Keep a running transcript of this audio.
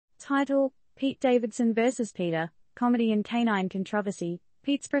Title: Pete Davidson vs. PETA, Comedy and Canine Controversy,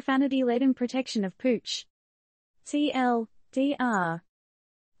 Pete's Profanity-Laden Protection of Pooch. TLDR.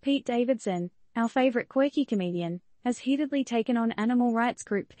 Pete Davidson, our favorite quirky comedian, has heatedly taken on animal rights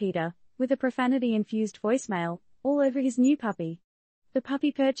group PETA, with a profanity-infused voicemail, all over his new puppy. The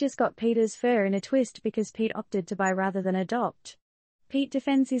puppy purchase got PETA's fur in a twist because Pete opted to buy rather than adopt. Pete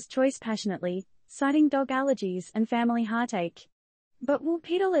defends his choice passionately, citing dog allergies and family heartache. But will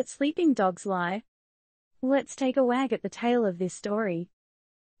PETA let sleeping dogs lie? Let's take a wag at the tail of this story.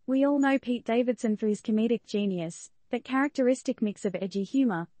 We all know Pete Davidson for his comedic genius, that characteristic mix of edgy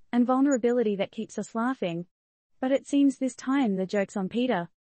humor and vulnerability that keeps us laughing. But it seems this time the joke's on PETA.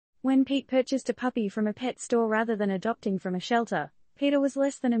 When Pete purchased a puppy from a pet store rather than adopting from a shelter, PETA was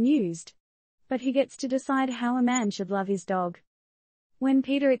less than amused. But he gets to decide how a man should love his dog. When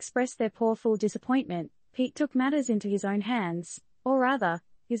PETA expressed their poor disappointment, Pete took matters into his own hands, or rather,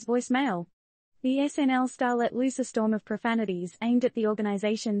 his voicemail. The SNL star let loose a storm of profanities aimed at the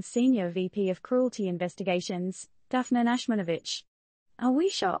organization's senior VP of Cruelty Investigations, Daphne Nashmanovich. Are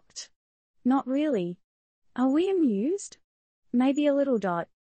we shocked? Not really. Are we amused? Maybe a little.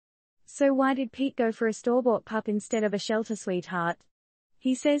 So why did Pete go for a store-bought pup instead of a shelter sweetheart?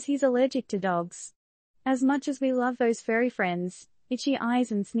 He says he's allergic to dogs. As much as we love those furry friends, itchy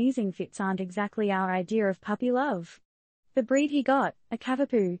eyes and sneezing fits aren't exactly our idea of puppy love. The breed he got, a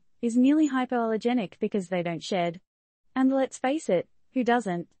Cavapoo, is nearly hypoallergenic because they don't shed. And let's face it, who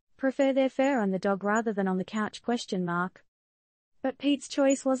doesn't prefer their fur on the dog rather than on the couch ? But Pete's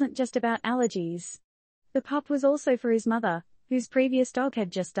choice wasn't just about allergies. The pup was also for his mother, whose previous dog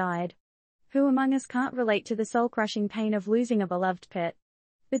had just died. Who among us can't relate to the soul-crushing pain of losing a beloved pet?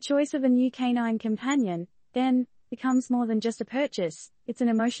 The choice of a new canine companion, then, becomes more than just a purchase, it's an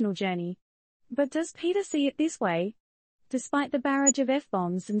emotional journey. But does PETA see it this way? Despite the barrage of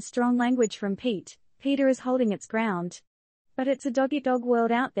F-bombs and strong language from Pete, PETA is holding its ground. But it's a dog-eat-dog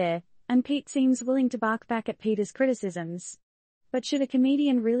world out there, and Pete seems willing to bark back at PETA's criticisms. But should a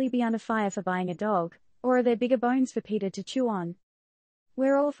comedian really be under fire for buying a dog, or are there bigger bones for PETA to chew on?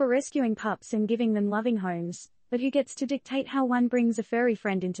 We're all for rescuing pups and giving them loving homes, but who gets to dictate how one brings a furry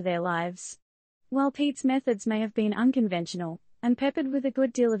friend into their lives? While Pete's methods may have been unconventional, and peppered with a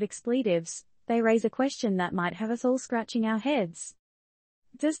good deal of expletives, they raise a question that might have us all scratching our heads.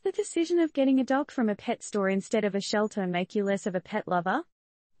 Does the decision of getting a dog from a pet store instead of a shelter make you less of a pet lover?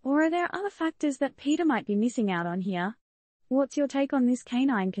 Or are there other factors that PETA might be missing out on here? What's your take on this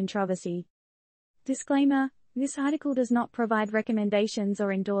canine controversy? Disclaimer: this article does not provide recommendations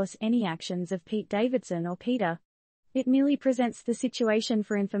or endorse any actions of Pete Davidson or PETA. It merely presents the situation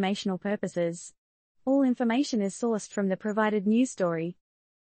for informational purposes. All information is sourced from the provided news story,